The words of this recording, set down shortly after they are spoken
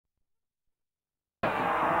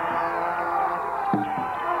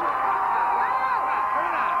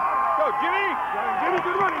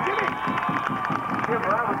Jim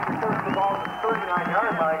Roberts returns the ball to the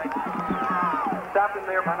 39-yard line. Stopped in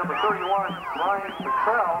there by number 31, Ryan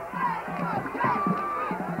Petrell.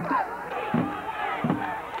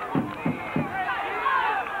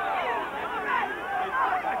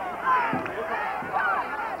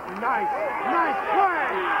 Nice play!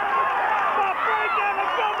 Stop right there,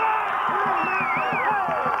 let's go back!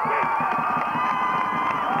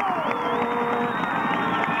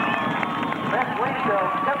 Matt Blaisdell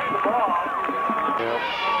kept the ball.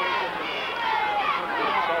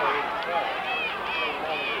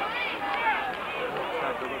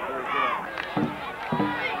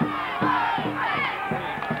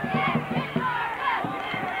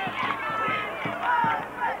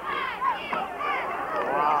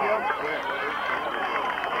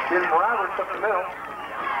 Jim Roberts up the middle.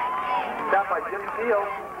 Stopped by Jim Steele.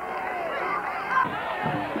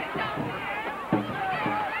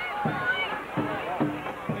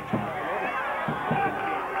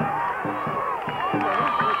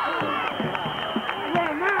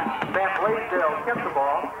 Matt Blaisdell kept the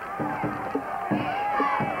ball.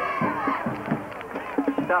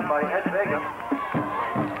 Stopped by Ed Vega.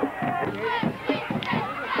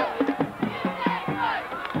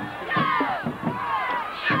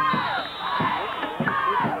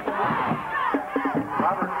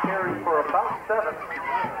 About 7.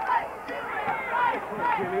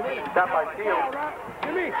 Stopped by Steele.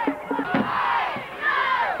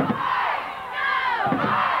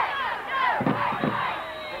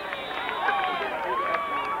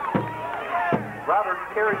 Roberts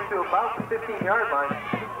carries to about the 15-yard line.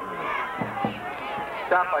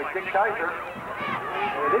 Stopped by Dick Kaiser.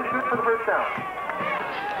 And it is good for the first down.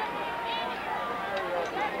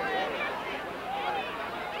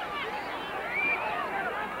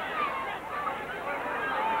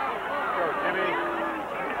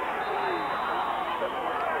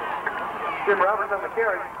 Jim Roberts on the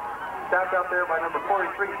carry. Stopped out there by number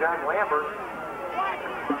 43, John Lambert.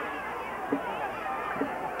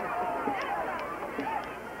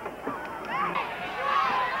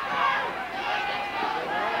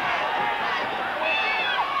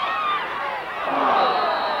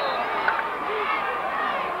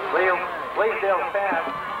 Blaisdell's pass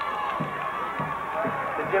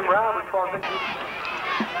to Jim Roberts falls into.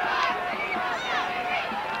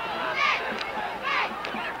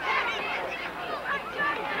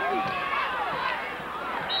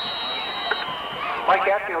 Mike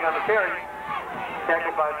Hatfield on the carry,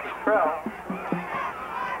 tackled by Petrell.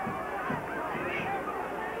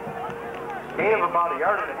 Gain of about 1.5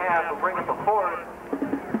 yards will bring up a fourth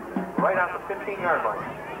right on the 15-yard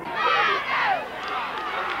line.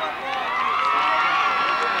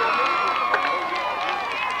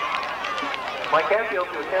 Mike Hatfield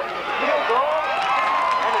to attempt the field goal,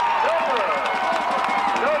 and it's no good.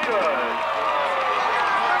 No good.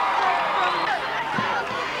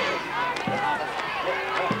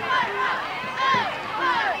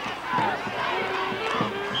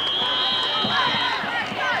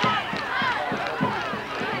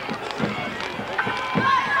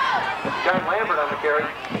 John Lambert on the carry.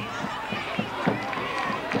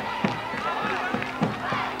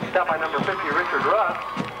 Stopped by number 50, Richard Russ.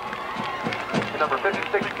 And number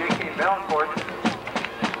 56, J.K. Valancourt.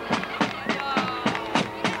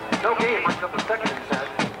 No gain, brings up a second and 10.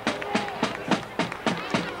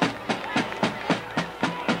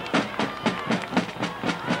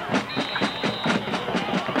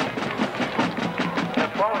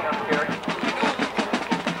 And falling on the carry.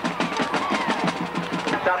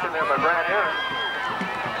 Stopped in there by Brad Aaron.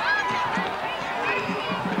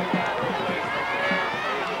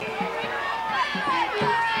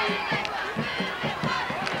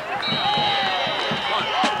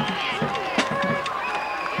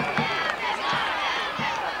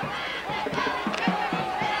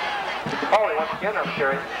 Pauly once again on the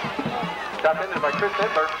carry. Stopped in there by Chris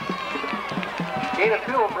Edler. Gain of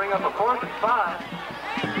 2 will bring up a 4th and 5.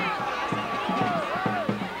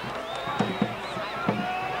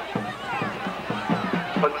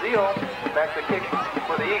 But Zeal back to kick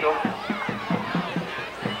for the Eagles.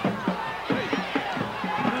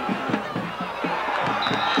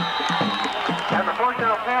 And the 4th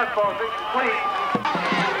down pass ball is incomplete.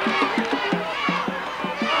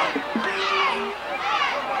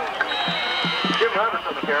 Jim Roberts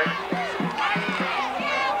on the carry.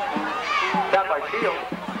 Stopped by Shields.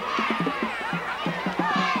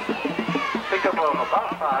 Pick up of about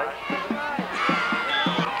 5.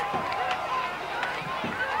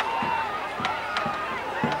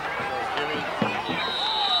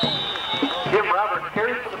 Jim Roberts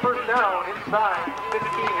carries for the first down inside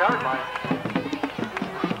 15-yard line.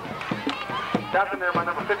 Stopped in there by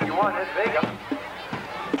number 51, Ed Vega.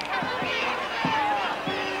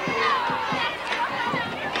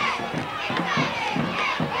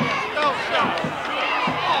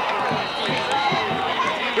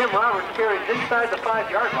 Jim Roberts carries inside the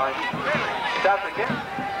 5-yard line. Stops again.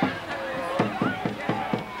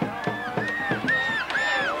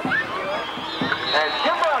 And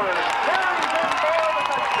Jim Roberts carries in for the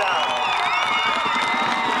touchdown.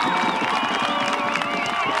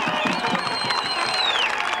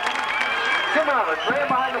 Jim Roberts ran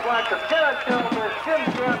behind the blocks of Jared Tillman, Jim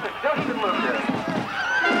Smith, and Justin Lucas.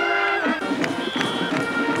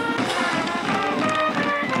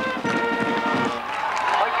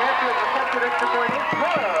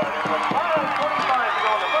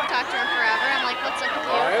 Talked to her forever. I'm like, what's up with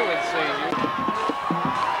you? I haven't seen you.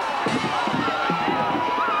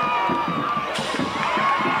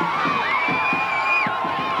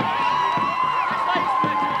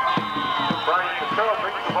 Brian Cottrell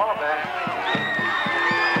brings the ball back.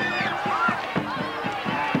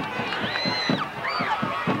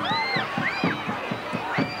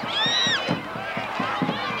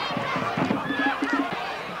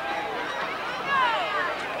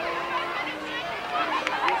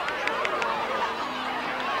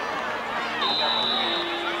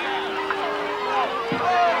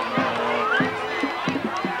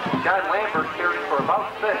 John Lambert carries for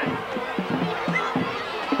about 6.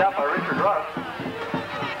 Stopped by Richard Rush.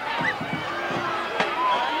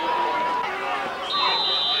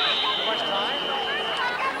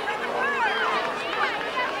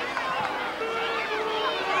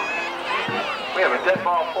 We have a dead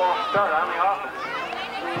ball false start on the offense.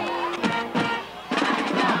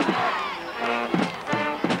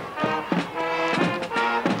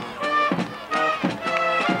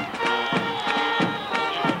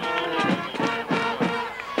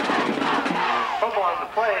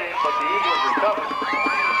 But the Eagles recovered.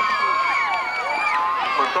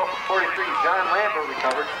 For 43, John Lambert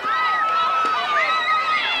recovered.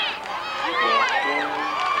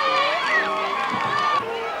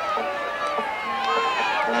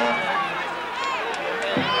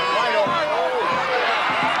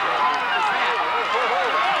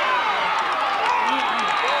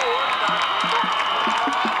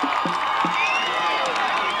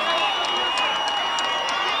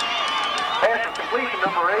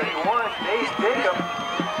 Number 81, Dave Jacob.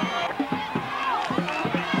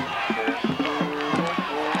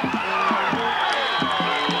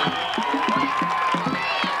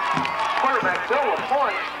 Quarterback Bill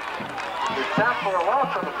LaPointe is stopped for a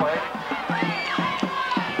loss on the play.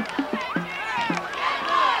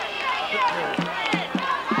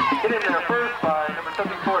 Hit in there first by number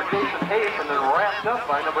 74, Jason Hayes, and then wrapped up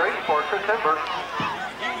by number 84, Chris Ember.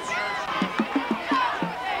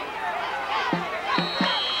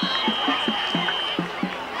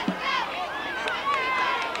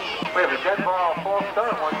 We have a dead ball false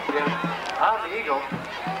start once again on the Eagles.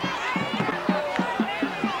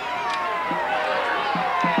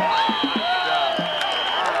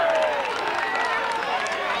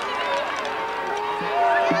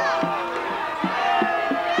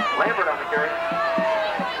 Lambert on the carry.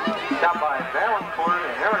 Stopped by Valencourt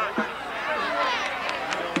and Erickson.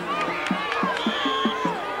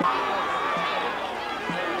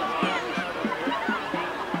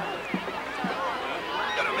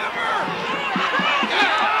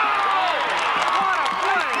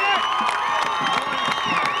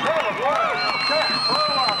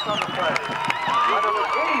 Number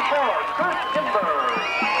 84, Chris Ember.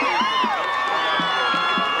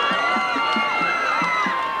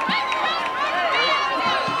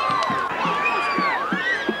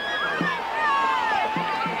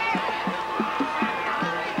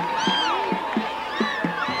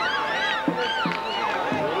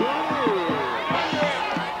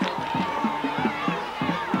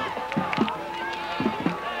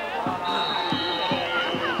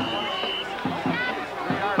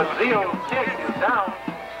 Zio's kick is down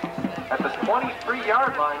at the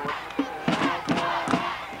 23-yard line.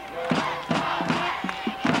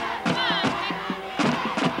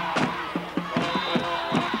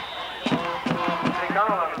 Take on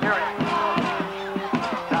the carry.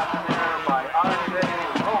 Stopped in there by R.J.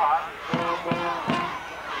 Rojas.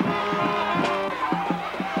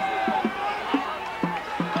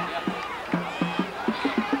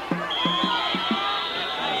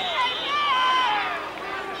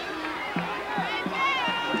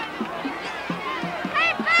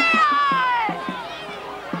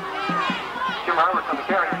 Roberts on the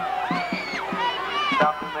carry.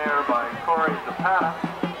 Stopped in there by Corey Zapata.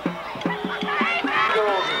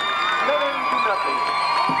 Goes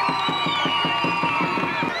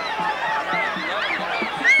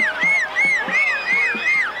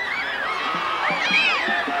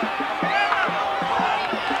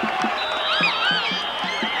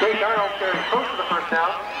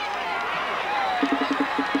down.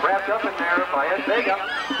 Wrapped up in there by Ed Vega.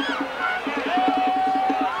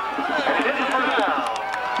 And it is the first down.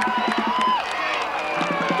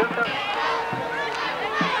 Just up.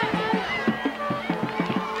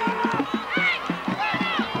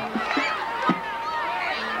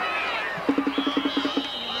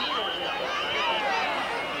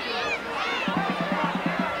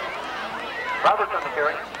 Roberts on the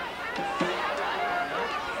carry.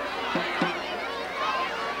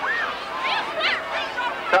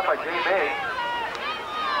 Shot by J. May.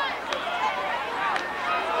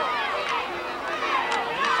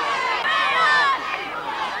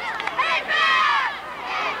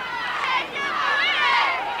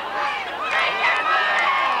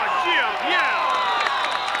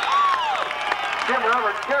 Jim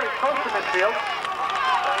Roberts carries close to midfield.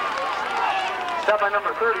 Shot by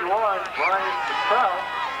number 31, Brian Cottrell.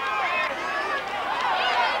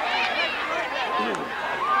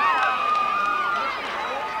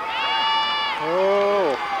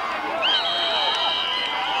 Oh.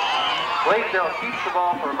 Blaisdell keeps the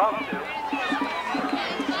ball for about 2.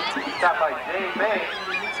 Shot by Jay May.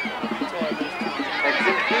 And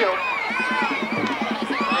Jim Field.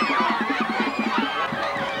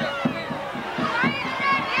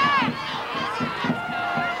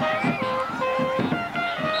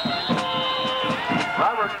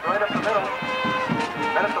 Roberts right up the middle.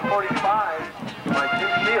 Then at the 45 by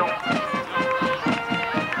Jim Field.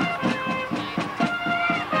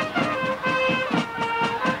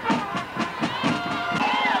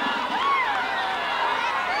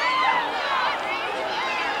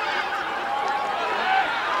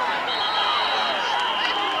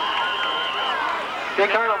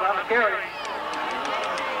 Jake Arnold on the carry.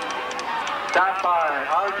 Stopped by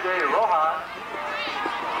R.J. Rojas.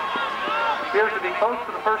 Appears to be close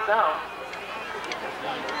to the first down.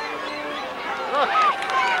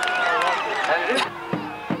 And it is.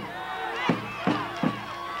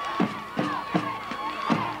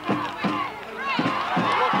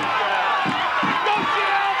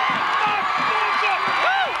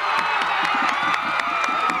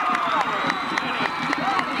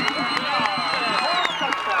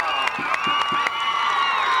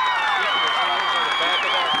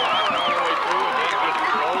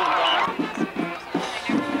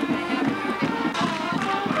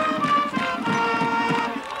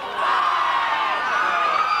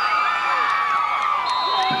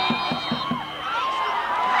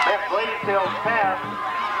 Blaisdell's pass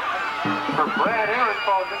for Brad Aaron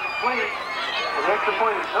falls incomplete. The extra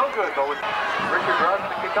point is no good, but with Richard Russ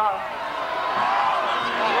to kick off.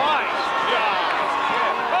 Nice job.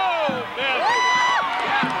 Oh, man.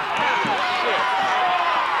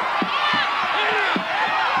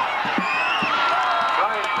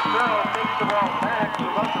 Brian Cottrell takes the ball back to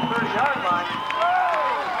about the 30-yard line.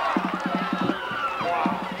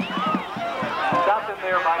 Stopped in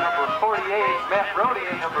there by number 48, Matt Brody,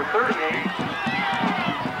 and number 38.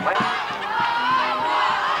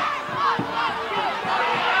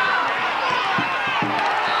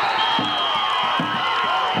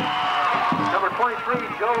 Number 23,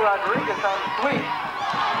 Joe Rodriguez on the sweep.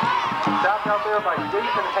 Stopped out there by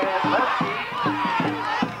Jason Hand-Lefty.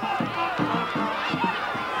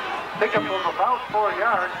 Pickup of about 4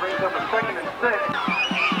 yards, brings up a 2nd and 6.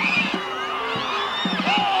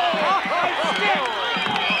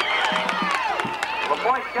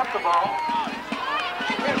 LaPointe kept the ball.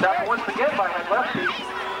 Stopped once again by Hand-Lefty.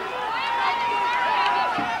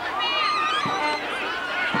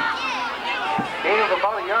 Gain of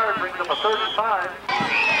about a yard brings up a 3rd and 5.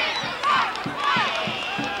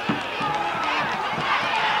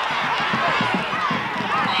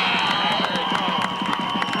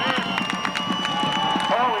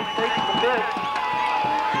 Always takes the pitch.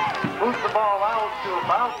 Moves the ball out to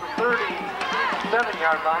about the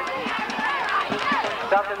 37-yard line.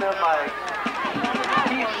 Stopped in there by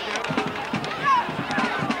Keith.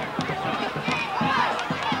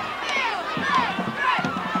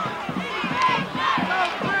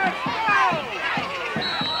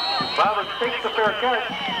 Roberts takes the fair catch,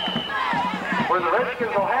 where the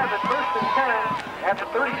Redskins will have it 1st and 10 at the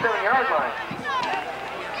 37-yard line.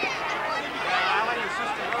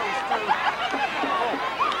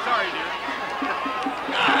 Sorry, dude.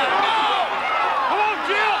 Come on,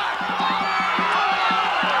 Jim!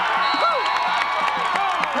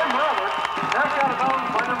 Tim Roberts knocked out of bounds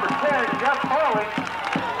by number 10, Jeff Farley,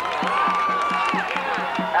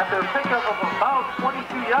 after a pickup of about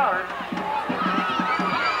 22 yards.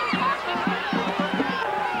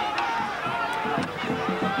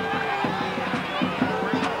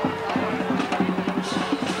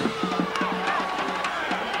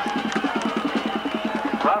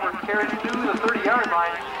 carries to the 30-yard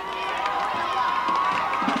line.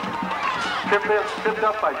 Tipped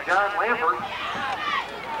up by John Lambert.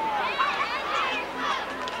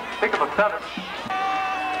 Pick up a 7.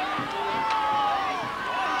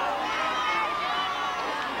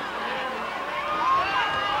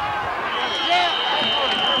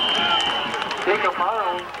 Jacob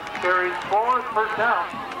Arnold carries 4, first down.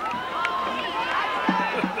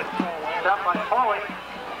 Stopped by Pauly.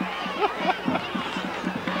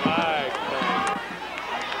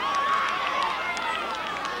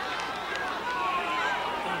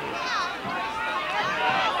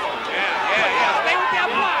 Stay with that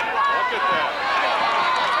block. Look at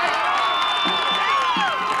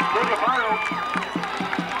Jacob Arnold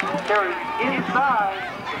carries inside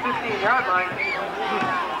the 15-yard line.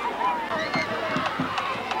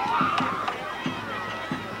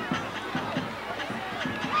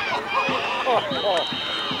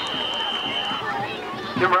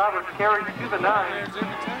 Jim Roberts carries to the 9. I'll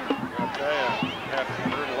tell you, have to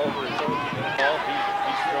hurdle over his own ball.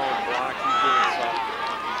 He's throwing blocks. He's doing something.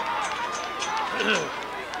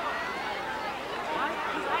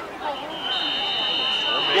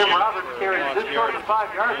 Jim Roberts carries just short of the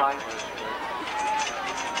 5-yard line.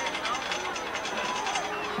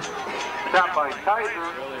 Stopped by Kaiser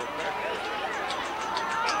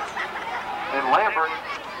and Lambert.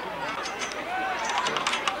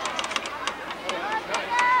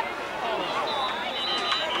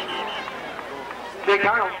 Jake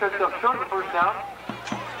Arnold picks up short of the first down.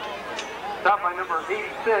 Stopped by number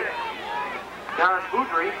 86, Don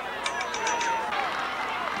Boudry.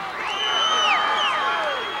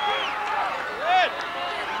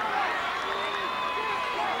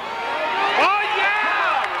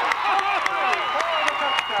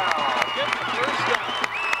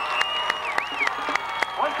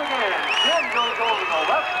 Once again, Jim goes over the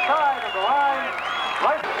left side of the line.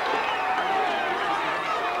 Right.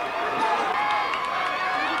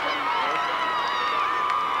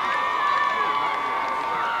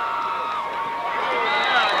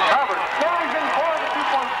 Roberts carries in for the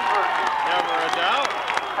 2-point conversion. Never a doubt.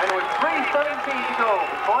 And with 3:17 to go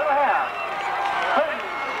before the half. Clinton,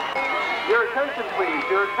 your attention please,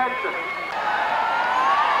 your attention.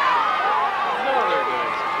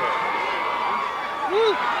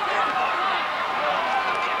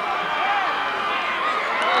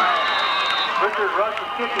 Richard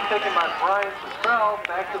Rush's kick is taken by Brian Pastrell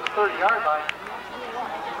back to the 30-yard line.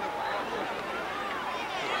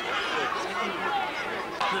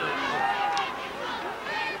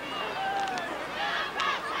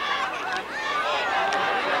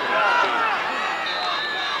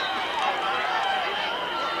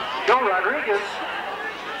 Joe Rodriguez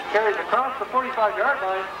carries across the 45-yard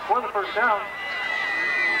line for the first down.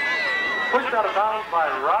 Pushed out of bounds by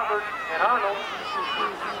Robert and Arnold.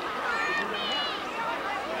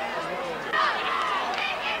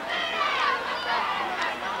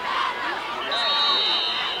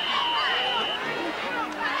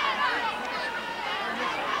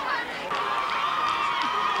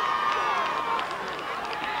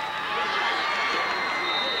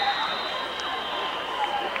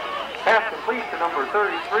 Pass complete to number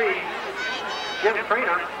 33, Jim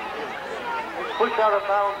Trainer. Pushed out of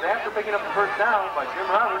bounds after picking up the first down by Jim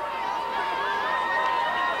Roberts.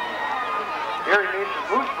 Erie Mason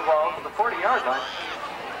moves the ball to the 40-yard line.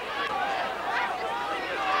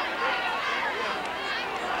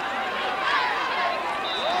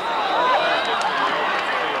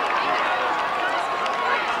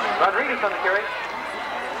 Rodriguez on the carry.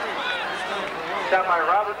 Stopped by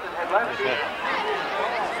Robertson, head left.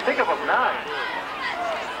 Pickup of 9.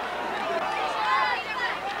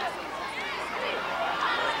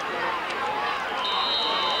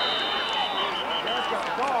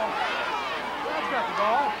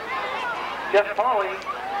 Jeff Pauly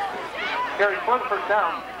carries for the first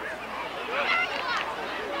down.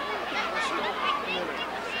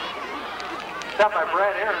 Stopped by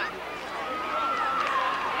Brad Aaron.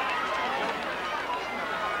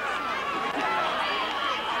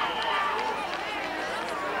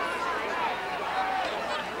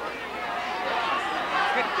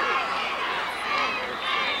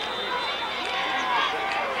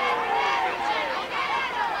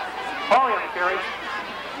 Pauly on the carry.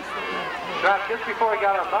 Dropped just before he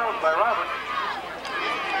got out of bounds by Roberts.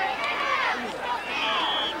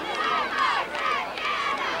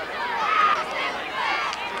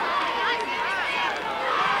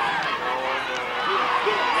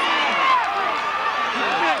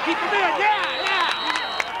 Keep him in, yeah!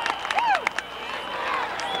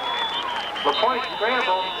 LaPointe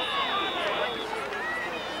scramble.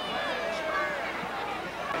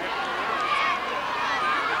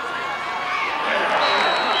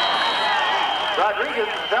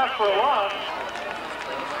 Rodriguez is down for a loss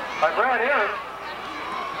by Brad Aaron.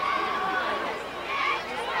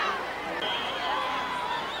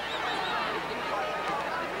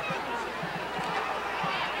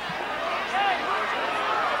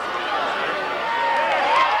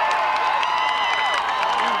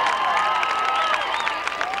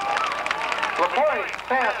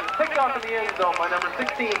 Pass is picked off in the end zone by number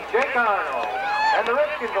 16, Jake Arnold. And the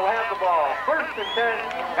Redskins will have the ball. 1st and 10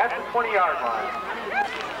 at the 20-yard line.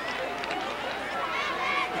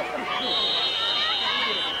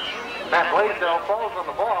 Matt Blaisdell falls on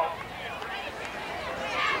the ball.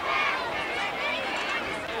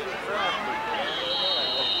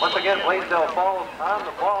 Once again, Blaisdell falls on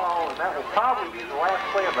the ball, and that will probably be the last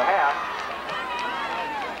play of the half.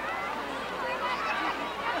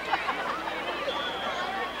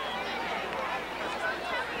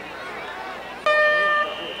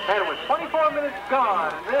 And with 24 minutes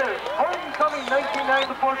gone, there's homecoming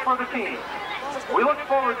 1994 for the team. We look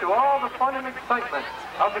forward to all the fun and excitement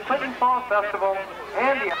of the Clinton Fall Festival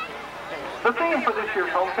and the theme for this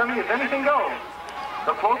year's homecoming is anything goes.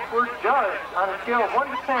 The folks were judged on a scale of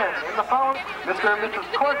 1 to 10 in the following: Mr. and Mrs.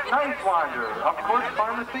 Court Nicewander of Court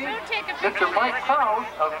Pharmacy, Mr. Mike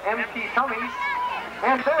Krause of MT Tummies,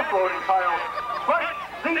 and their floating title, Crush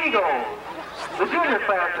the Eagles. The junior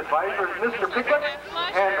class advisor is Mr. Pickett,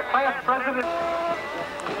 and the class president.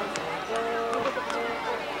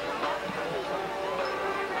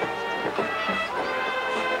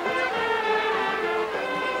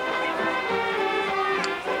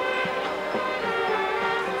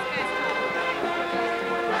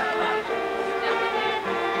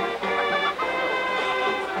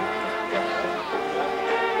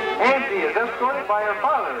 Angie is escorted by her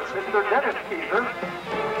father, Mr. Dennis Keyser.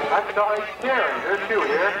 I'm sorry, Terry. There's two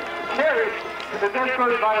here. Terry is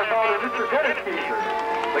escorted by her father, Mr. Dennis Keyser.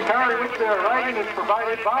 The car in which they are riding is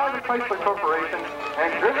provided by the Chrysler Corporation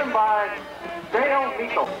and driven by Dale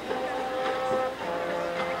Meikle.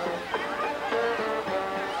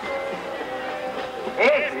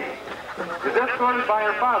 Angie is escorted by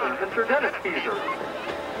her father, Mr. Dennis Keyser.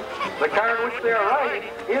 The car in which they are riding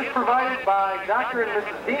is provided by Dr. and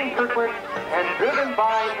Mrs. Dean Kirkland and driven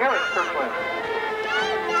by Eric Kirkland.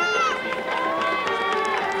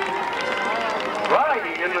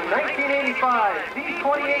 Riding in the 1985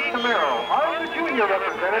 D28 Camaro are the junior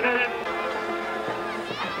representatives.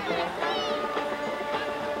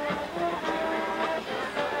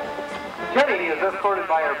 Jenny is escorted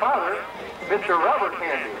by her father, Mr. Robert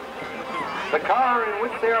Candy. The car in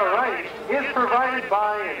which they are riding is provided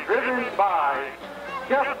by and driven by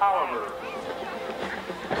Jeff Oliver.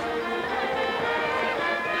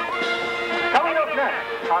 Coming up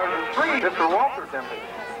next are the three Mr. Walter Temple.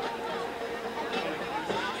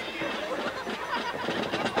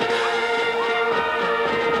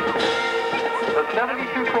 The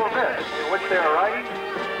 72 Corvette in which they are riding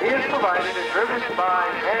is provided and driven by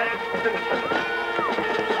Matt Simpson.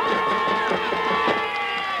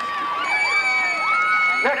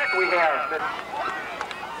 Next we have this.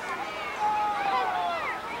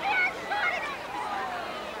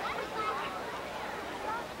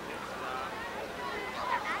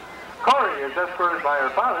 Corey is escorted by her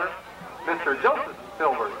father, Mr. Joseph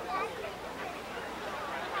Silver.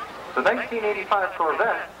 The 1985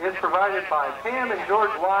 Corvette is provided by Pam and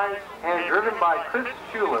George Wise and driven by Chris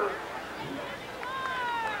Schuler.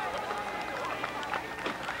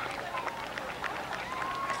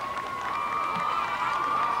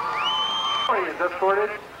 Corey is escorted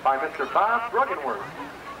by Mr. Bob Bruggenworth.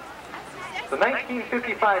 The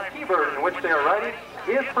 1955 T-Bird in which they are riding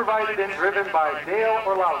is provided and driven by Dale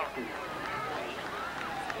Orlowski.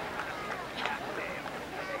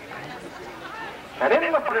 And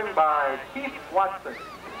in the front by Keith Watson.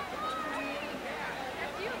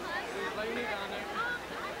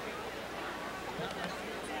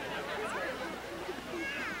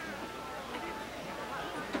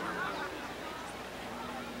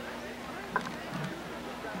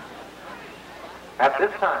 At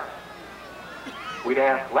this time, we'd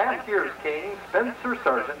ask last year's king, Spencer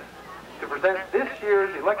Sargent, to present this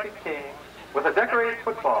year's elected king with a decorated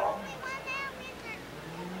football,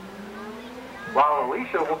 while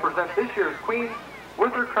Alicia will present this year's queen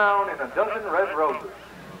with her crown and a dozen red roses.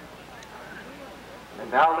 And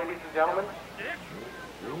now, ladies and gentlemen,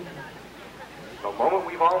 the moment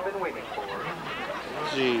we've all been waiting for.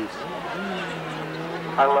 Jeez.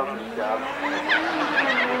 I love this job.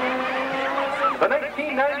 The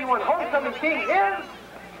 1991 homecoming king is,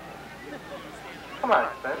 come on,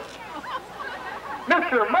 Spence,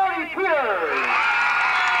 Mr. Marty Peters.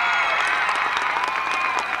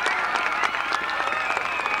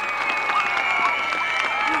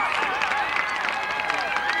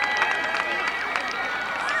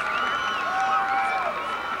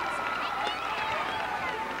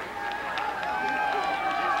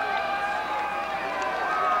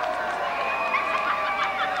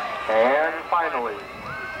 finally,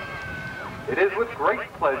 it is with great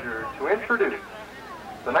pleasure to introduce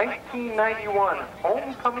the 1991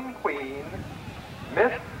 homecoming queen,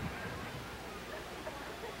 Miss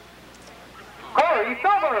Corey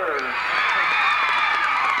Silver.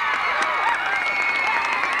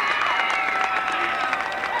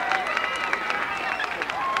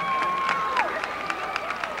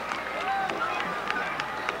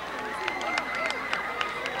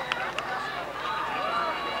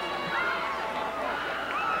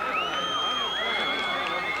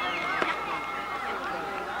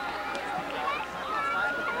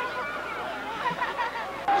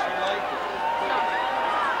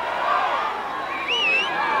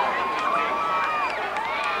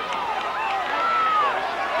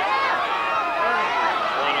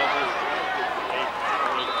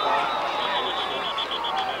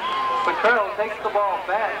 Trail takes the ball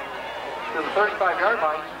back to the 35-yard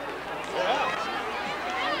line.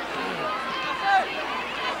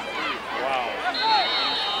 Wow.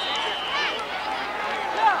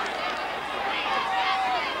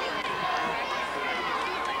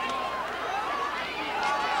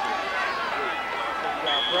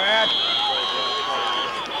 Brad.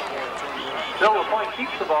 Bill LaPointe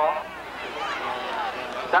keeps the ball.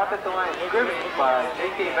 Stopped at the line of scrimmage by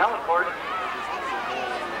J.K. Valancourt.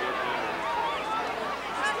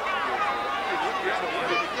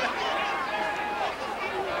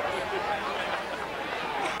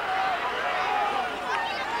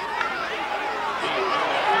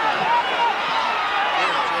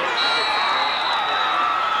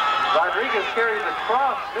 Rodriguez carries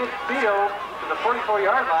across midfield to the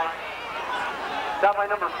 44-yard line. Stopped by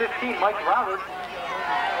number 15, Mike Roberts.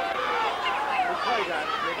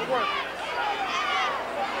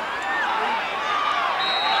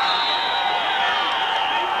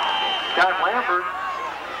 John Lambert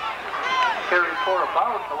carries for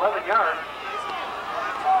about 11 yards.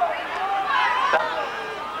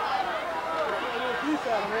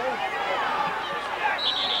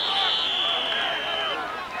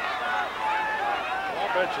 I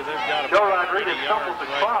bet you they've got Joe Rodriguez stumbles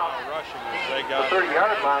across the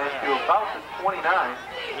 30-yard line to about the 29.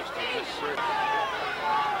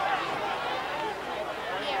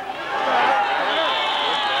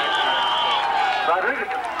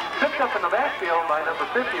 Rodriguez picked up in the backfield by number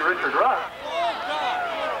 50, Richard Russ.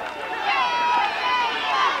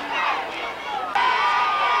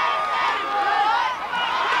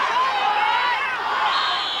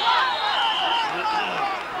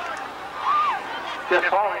 Jeff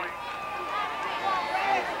Pauling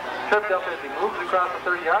tripped up as he moves across the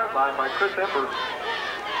 30-yard line by Chris Ember.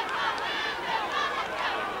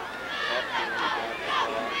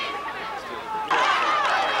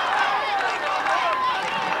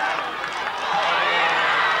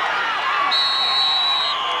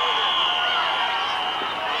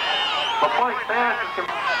 LaPointe pass is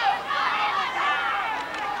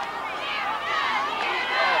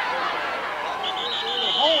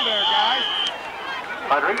hold there, guys.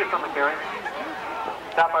 Rodriguez on the carry.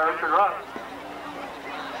 Stopped by Richard Russ.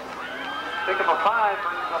 Pick up a 5,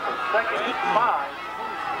 brings up a second and 5.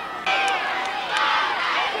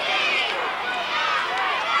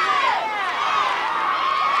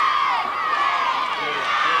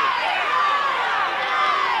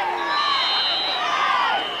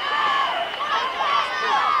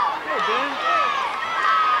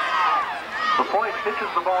 LaPointe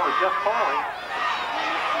pitches the ball to Jeff Pauling,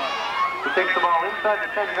 who takes the ball inside the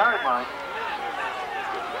 10-yard line.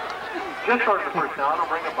 Just short of the first down, he'll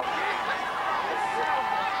bring up a...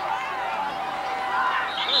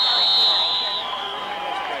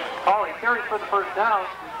 Pauling carries for the first down.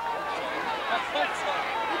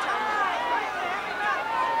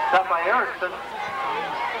 Stopped by Erickson.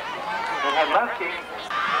 And had Lefty.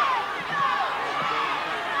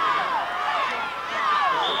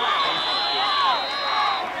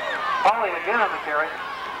 Pauling again on the carry.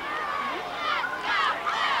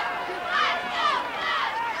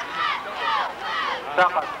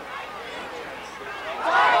 Stop by.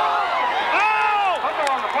 Fumble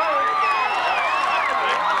on the play.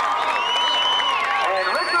 And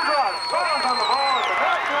Richard Russ falls on the ball at the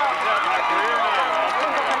back drop.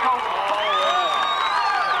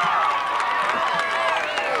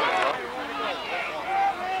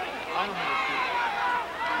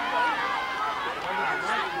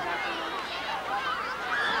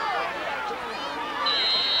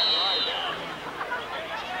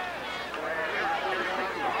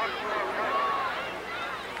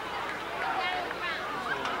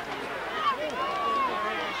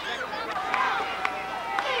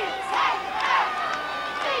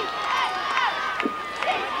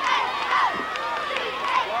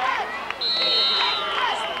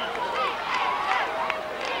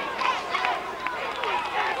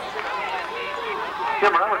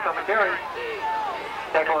 on the carry.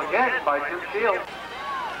 Tackle again by Jim Shields.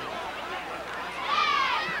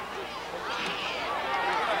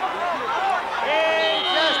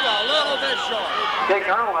 Just a little bit short. Jake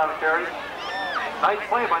Arnold on the carry. Nice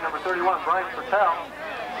play by number 31, Brian Patel.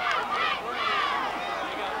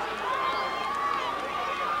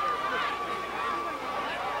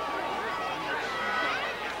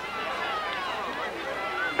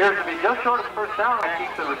 Appears to be just short of the first down and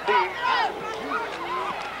keeps the receive.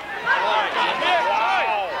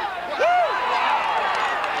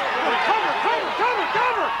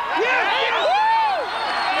 Cover! Yeah!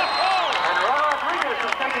 And Rodriguez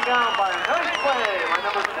is taken down by a nice play by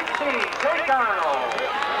number 16, Jake Arnold.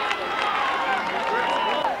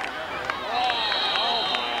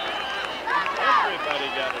 Everybody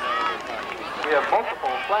got it out of their pocket. We have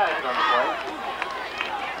multiple flags on the play.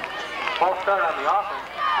 Ball start on the offense.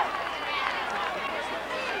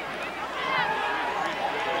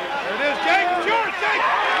 There it is, Jake! Yours, Jake!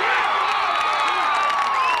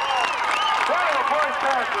 Final point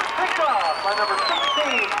pass was picked off by number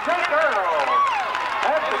 16, Jake Arnold.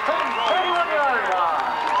 At the 31-yard line.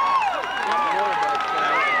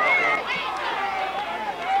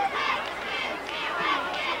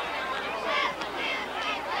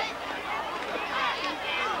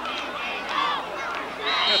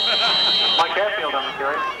 Mike Hatfield on the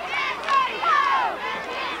carry.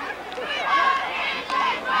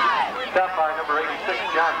 Stopped by number 86,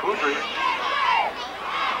 John Boudry.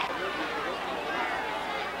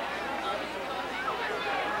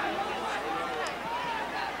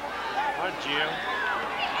 Hi, Jim.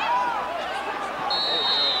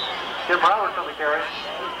 Jim Roberts on the carry.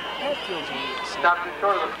 Stopped just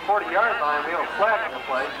short of the 40-yard line. We have a flag on the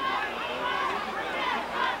play.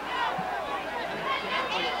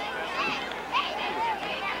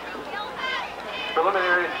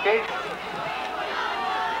 Preliminary escape.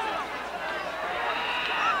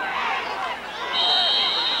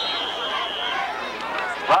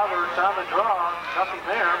 Roberts on the draw. Nothing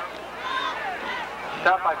there.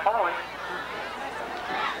 Stopped by Pauling.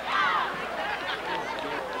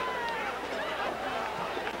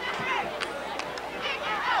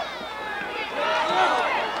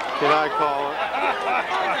 Did I call it?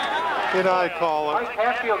 Did I call it? Mike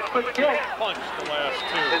Hatfield's quick kick Punched the last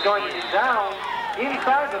two. is going to be down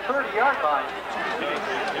inside the 30-yard line.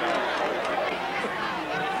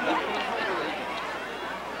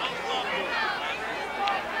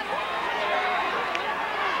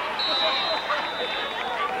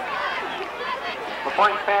 The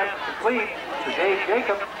point pass is complete to Dave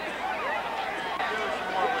Jacobs.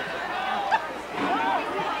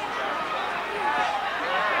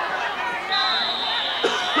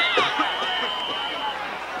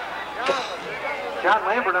 John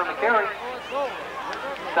Lambert on the carry.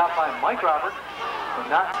 Stopped by Mike Roberts, but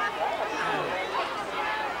not.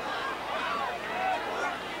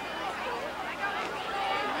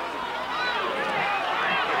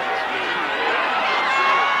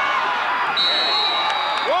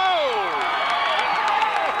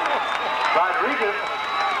 Rodriguez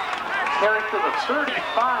carries to the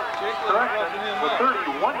 35 direction with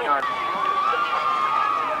 31 yards.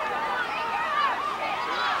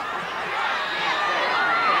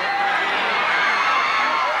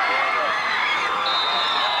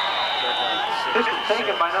 This is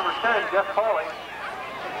taken by number 10, Jeff Pauling.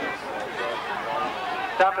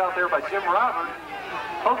 Stopped out there by Jim Roberts.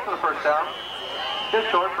 Close to the first down. Just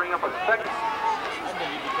short, bring up a second.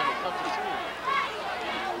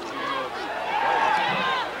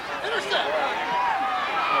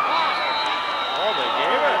 Oh, they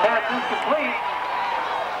gave it. Pass is complete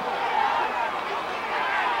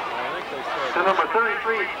to number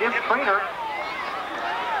 33, Jim Trainer.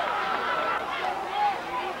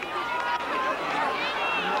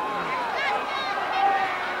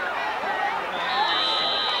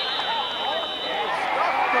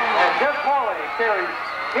 And Jeff Pauling carries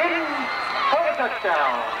in for the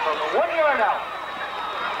touchdown from the 1-yard out.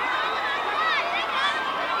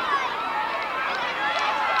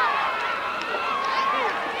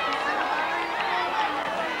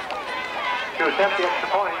 To attempt the extra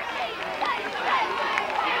point.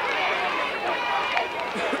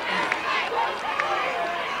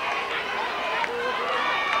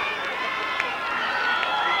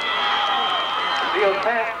 The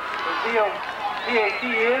PAT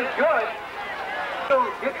is good. So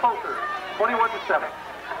get closer. 21-7.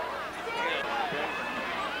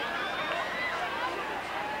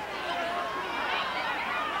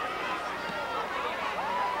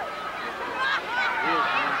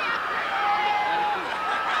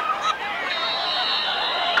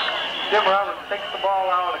 Jim Roberts takes the ball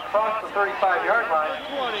out of the across the 35-yard line.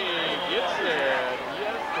 20 gets it.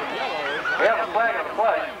 Yes, for yellow. We have a flag on the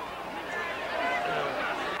play.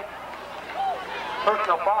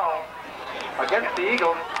 Personal foul against the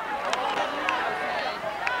Eagles.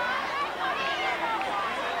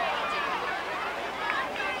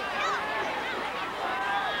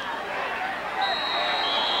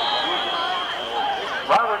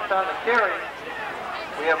 Roberts on the carry.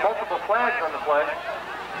 We have multiple flags on the play.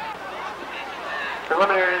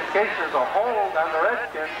 Preliminary indication is a hold on the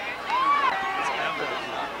Redskins.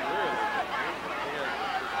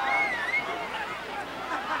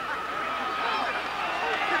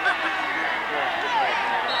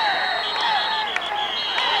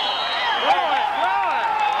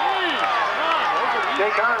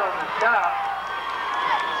 Jake Arnold is stopped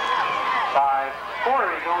by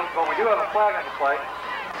 4 Eagles, but we do have a flag on the play.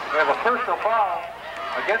 We have a personal foul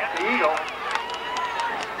against the Eagles.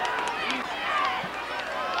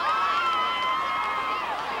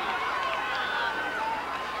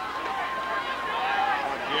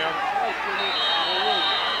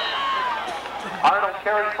 Arnold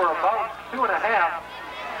carried for about 2.5.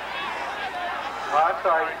 I'm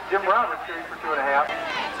sorry, Jim Roberts carried for 2.5.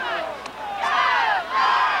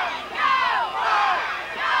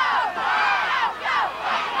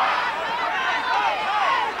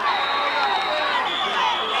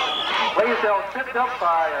 Blaisdell tripped up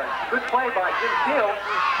by a good play by Jim Field.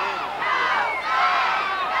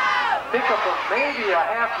 Pickup of maybe a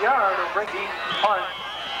half yard will bring the punt.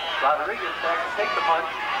 Rodriguez back to take the punt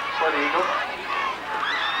for the Eagles.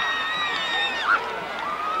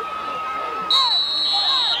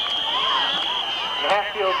 The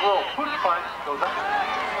half-field goal push punt goes up.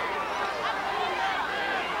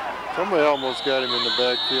 Somebody almost got him in the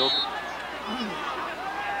backfield.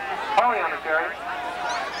 Pauly on the carry.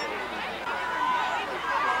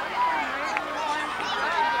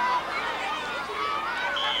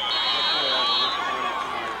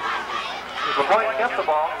 The point kept the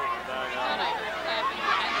ball.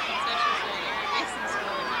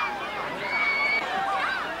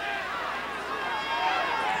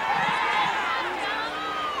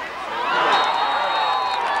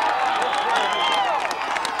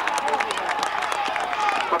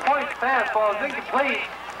 The point pass ball is incomplete.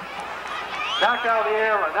 Knocked out of the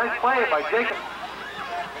air. A nice play by Jacob.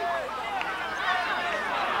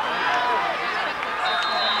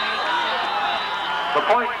 The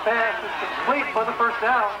point pass is complete for the first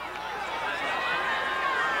down.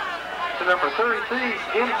 To number 33,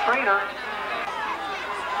 Jim Trainer.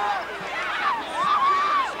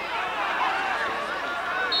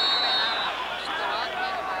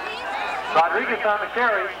 Rodriguez on the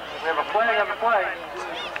carry. We have a flag on the play.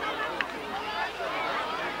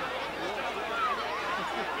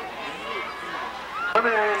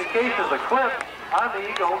 Preliminary indication is a clip on the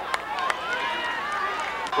Eagles,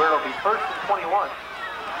 where it'll be 1st and 21.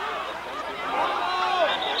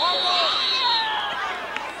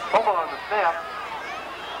 Fumble on the snap.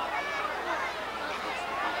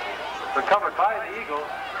 Recovered by the Eagles.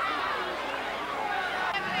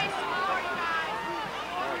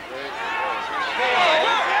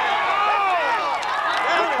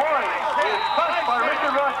 The point is touched by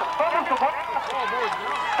Richard Russell. Fumbles the ball.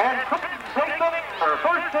 And Cook takes up for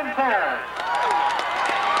 1st and 10.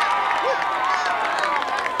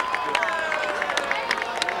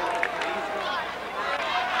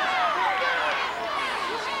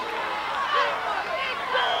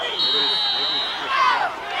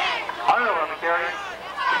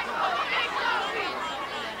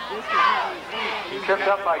 Tripped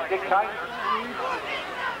up by Dick Kaiser.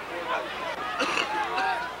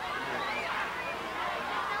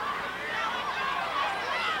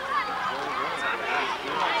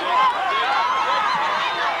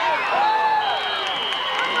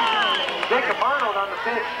 Jacob Arnold on the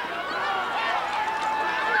pitch.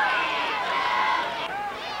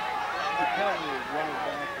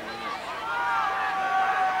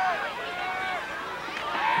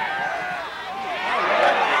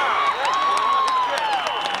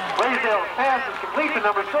 Blaisdell's pass is complete to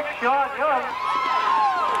number 6, Sean Young.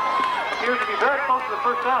 Appears to be very close to the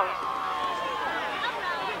first down.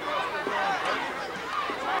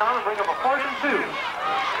 Now to bring up a 4th and 2.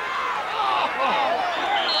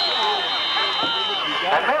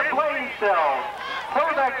 And Matt Blaisdell,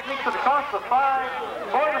 quarterback sneaks it across the 5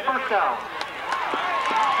 for the first down.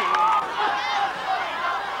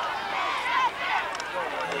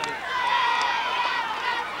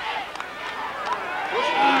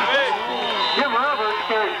 Jim Roberts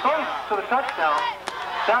carries close to the touchdown.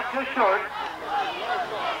 Stopped just short.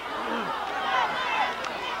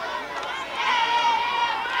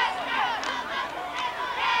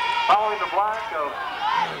 Following the block of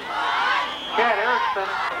Chad Erickson.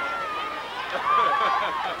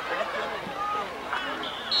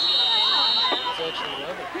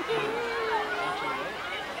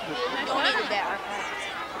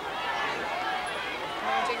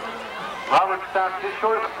 Robert stopped just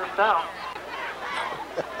short of the first down.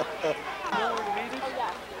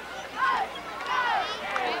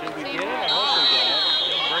 Did we get it? I hope we got it.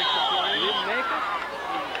 Didn't break the play. Didn't make it?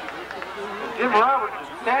 Jim Roberts is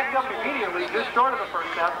snagged up immediately just short of the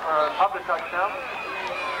first down, of the touchdown.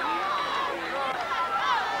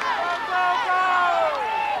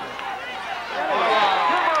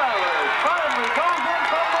 Jim Roberts finally goes in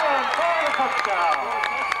from man for the touchdown.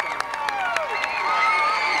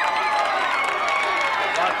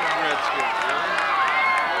 Nothing Redskins, really.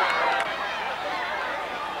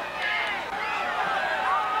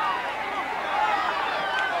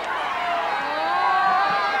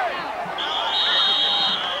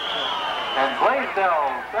 And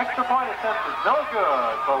Blaisdell's extra point attempt is no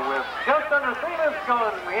good, but with just under 3 minutes gone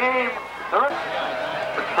in the game, the rest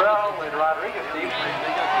Petrell and Rodriguez deep.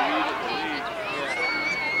 They got the lead at the lead.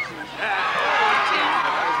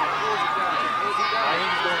 I think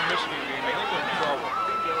he's going to Michigan game. I think we're in trouble.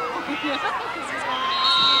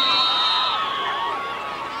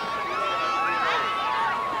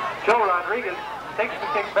 Joe Rodriguez takes the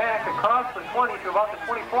kick back across the 20 to about the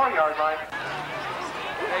 24-yard line.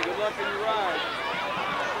 Hey, good luck in your ride.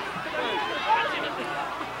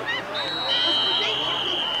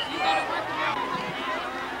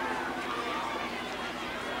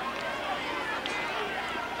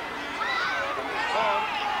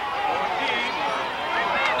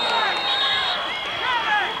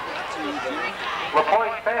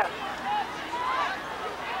 LaPointe pass.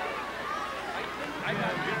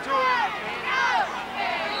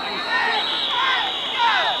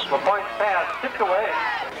 LaPointe pass tipped away.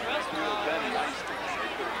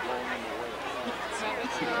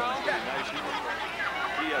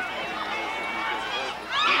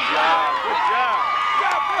 Good job.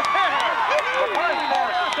 LaPointe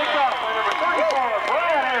pass is picked up by number 34,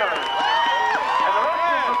 Brian Ayers. And the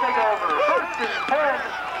Redskins will take over first and 10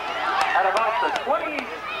 at about the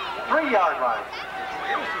 23-yard line.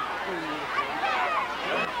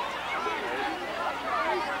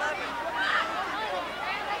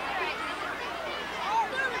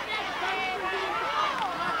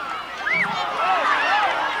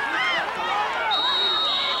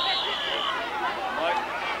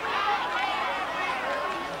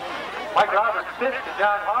 Mike Roberts pitch to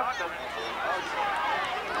John Hodgson.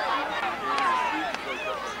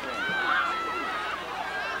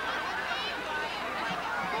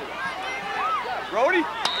 Brody?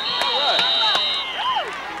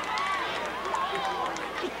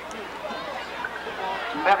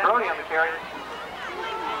 Matt Brody on the carry.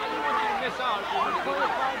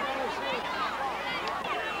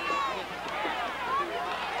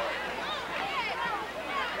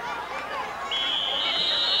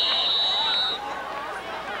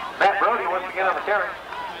 Matt Brody once again on the carry.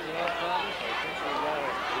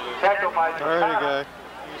 Tackled by There you go.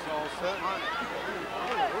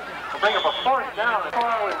 Bring up a fourth down. The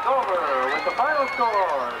call is over with the final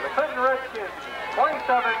score. The Clinton Redskins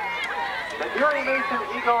 27, the Erie Mason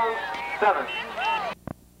Eagles 7.